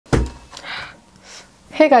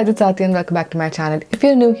Hey guys, it's Aarati and welcome back to my channel. If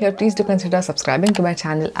you're new here, please do consider subscribing to my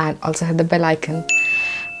channel and also hit the bell icon.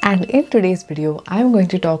 And in today's video, I'm going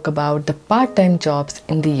to talk about the part-time jobs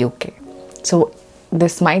in the UK. So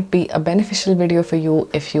this might be a beneficial video for you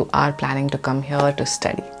if you are planning to come here to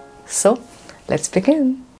study. So let's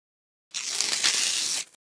begin.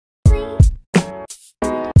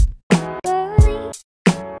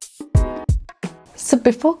 So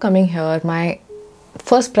before coming here, my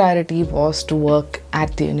first priority was to work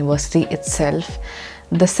at the university itself.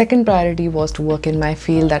 The second priority was to work in my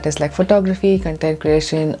field, that is like photography, content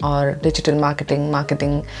creation or digital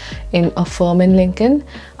marketing in a firm in Lincoln,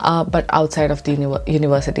 but outside of the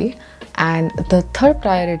university. And the third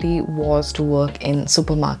priority was to work in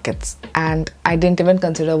supermarkets, and I didn't even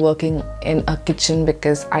consider working in a kitchen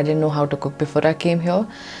because I didn't know how to cook before I came here,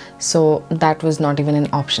 so that was not even an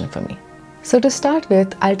option for me. So to start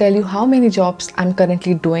with, I'll tell you how many jobs I'm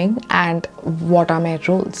currently doing and what are my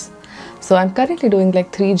roles. So I'm currently doing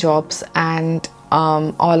like 3 jobs, and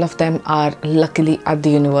all of them are luckily at the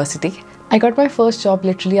university. I got my first job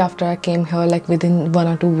literally after I came here, like within 1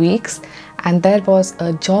 or 2 weeks, and there was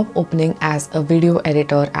a job opening as a video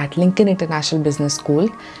editor at Lincoln International Business School,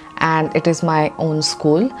 and it is my own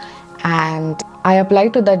school, and I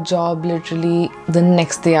applied to that job literally the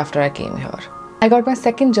next day after I came here. I got my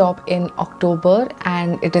second job in October,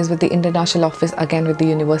 and it is with the international office again with the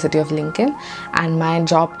University of Lincoln, and my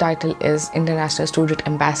job title is International Student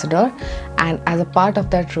Ambassador, and as a part of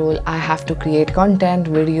that role I have to create content,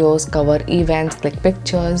 videos, cover events, click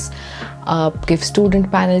pictures, give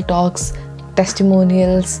student panel talks,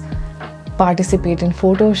 testimonials, participate in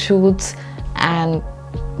photo shoots, and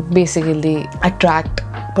basically attract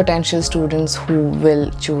potential students who will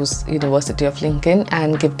choose University of Lincoln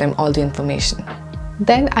and give them all the information.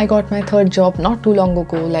 Then I got my third job not too long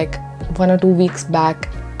ago, like 1 or 2 weeks back,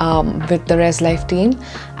 with the Res Life team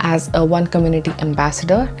as a One Community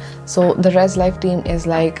Ambassador. So the Res Life team is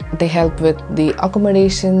like, they help with the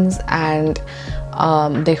accommodations, and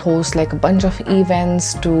they host like a bunch of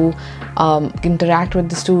events to interact with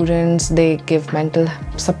the students. They give mental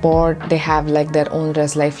support. They have like their own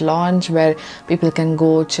Res Life lounge where people can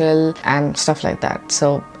go chill and stuff like that.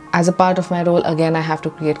 So as a part of my role, again, I have to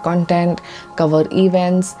create content, cover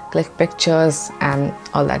events, click pictures and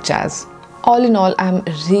all that jazz. All in all, I'm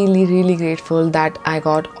really grateful that I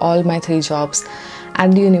got all my 3 jobs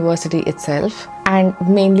at the university itself, and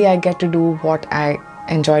mainly I get to do what I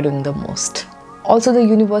enjoy doing the most. Also, the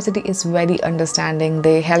university is very understanding.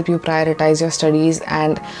 They help you prioritize your studies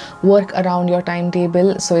and work around your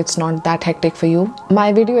timetable, so it's not that hectic for you.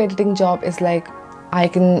 My video editing job is like, I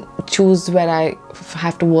can choose where I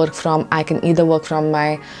have to work from. I can either work from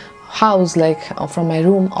my house, like from my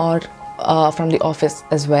room, or from the office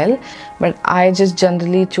as well. But I just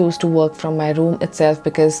generally choose to work from my room itself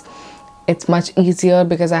because it's much easier,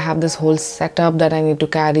 because I have this whole setup that I need to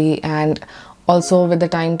carry, and also with the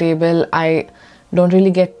timetable, I don't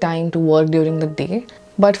really get time to work during the day.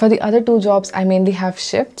 But for the other 2 jobs, I mainly have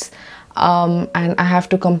shifts, and I have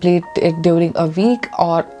to complete it during a week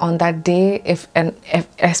or on that day,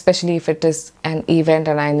 especially if it is an event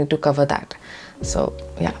and I need to cover that. So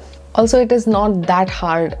yeah. Also, it is not that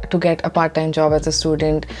hard to get a part-time job as a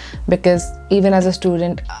student, because even as a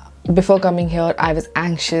student, before coming here, I was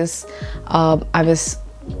anxious. I was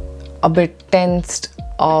a bit tensed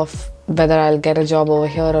of whether I'll get a job over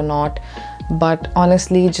here or not. But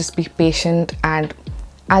honestly, just be patient, and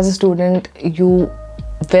as a student you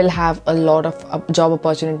will have a lot of job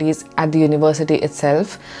opportunities at the university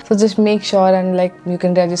itself. So just make sure, and like, you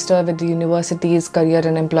can register with the university's career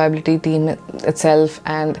and employability team itself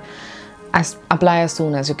and apply as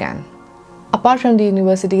soon as you can. Apart from the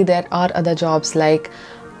university, there are other jobs like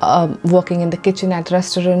working in the kitchen at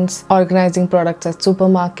restaurants, organizing products at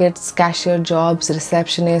supermarkets, cashier jobs,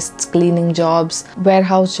 receptionists, cleaning jobs,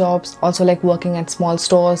 warehouse jobs, also like working at small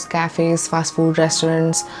stores, cafes, fast food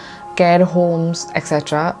restaurants, care homes,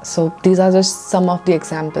 etc. So these are just some of the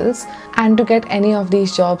examples. And to get any of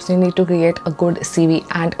these jobs, you need to create a good CV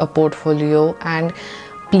and a portfolio, and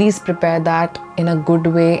please prepare that in a good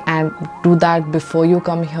way and do that before you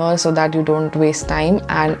come here, so that you don't waste time,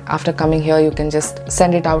 and after coming here you can just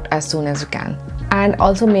send it out as soon as you can. And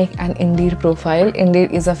also make an Indeed profile.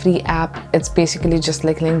 Indeed is a free app. It's basically just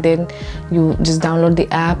like LinkedIn. You just download the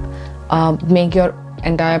app, make your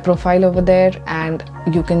entire profile over there, and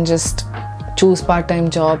you can just choose part-time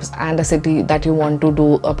jobs and a city that you want to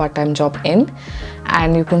do a part-time job in,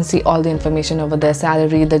 and you can see all the information over there,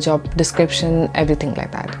 salary, the job description, everything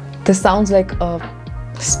like that. This sounds like a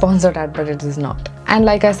sponsored ad, but it is not. And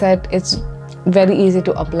like I said, it's very easy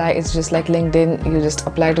to apply. It's just like LinkedIn. You just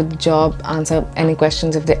apply to the job, answer any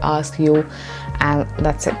questions if they ask you, and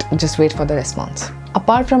that's it. Just wait for the response.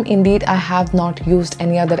 Apart from Indeed, I have not used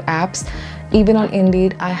any other apps. Even on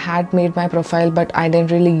Indeed, I had made my profile, but I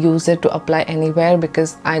didn't really use it to apply anywhere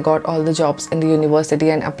because I got all the jobs in the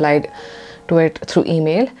university and applied to it through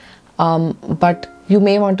email. But you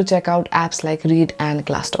may want to check out apps like Reed and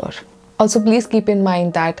Glassdoor. Also, please keep in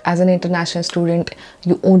mind that as an international student,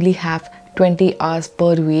 you only have 20 hours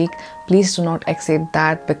per week. Please do not exceed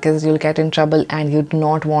that because you'll get in trouble and you do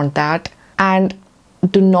not want that. And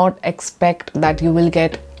do not expect that you will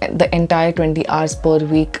get the entire 20 hours per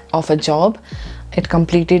week of a job. It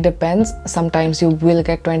completely depends. Sometimes you will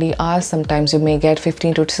get 20 hours, sometimes you may get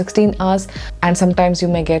 15 to 16 hours, and sometimes you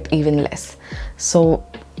may get even less. So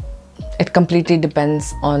it completely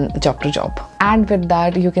depends on job to job. And with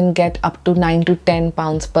that, you can get up to 9 to 10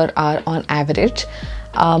 pounds per hour on average.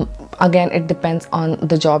 Again, it depends on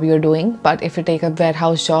the job you're doing, but if you take a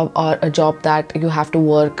warehouse job or a job that you have to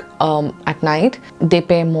work at night, they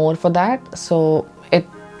pay more for that. So it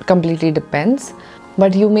completely depends.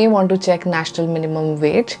 But you may want to check national minimum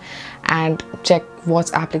wage and check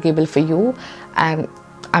what's applicable for you. And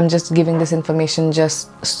I'm just giving this information just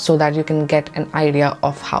so that you can get an idea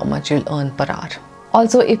of how much you'll earn per hour.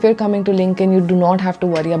 Also, if you're coming to LinkedIn, you do not have to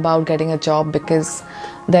worry about getting a job because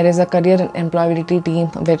there is a career and employability team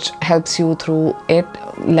which helps you through it.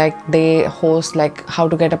 Like they host like how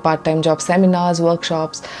to get a part-time job seminars,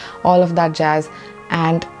 workshops, all of that jazz.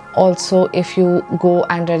 And also, if you go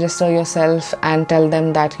and register yourself and tell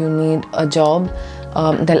them that you need a job,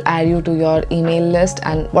 they'll add you to your email list,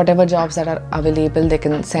 and whatever jobs that are available, they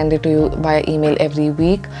can send it to you via email every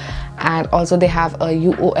week. And also they have a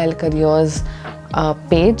UOL careers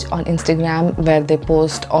page on Instagram where they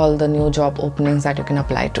post all the new job openings that you can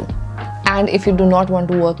apply to. And if you do not want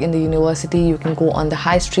to work in the university, you can go on the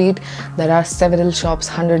high street. There are several shops,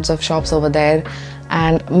 hundreds of shops over there,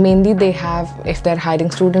 and mainly they have, if they're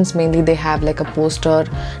hiring students, mainly they have like a poster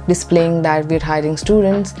displaying that we're hiring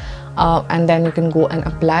students, and then you can go and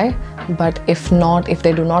apply. But if not, if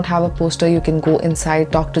they do not have a poster, you can go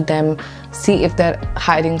inside, talk to them, see if they're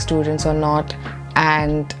hiring students or not,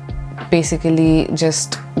 and basically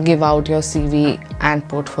just give out your CV and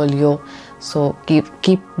portfolio. So keep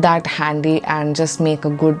that handy and just make a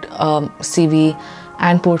good CV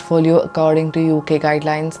and portfolio according to UK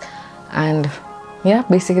guidelines. And yeah,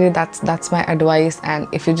 basically that's my advice. And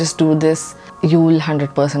if you just do this, you will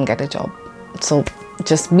 100% get a job. So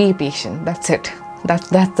just be patient. That's it. That's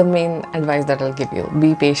the main advice that I'll give you.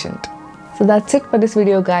 Be patient. So that's it for this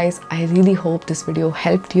video, guys. I really hope this video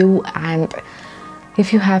helped you, and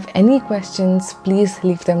if you have any questions, please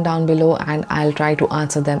leave them down below and I'll try to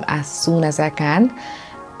answer them as soon as I can.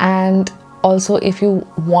 And also, if you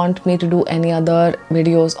want me to do any other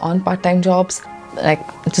videos on part-time jobs, like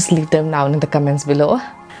just leave them down in the comments below.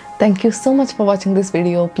 Thank you so much for watching this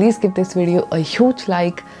video. Please give this video a huge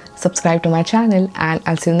like, subscribe to my channel, and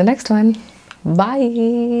I'll see you in the next one.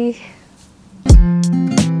 Bye.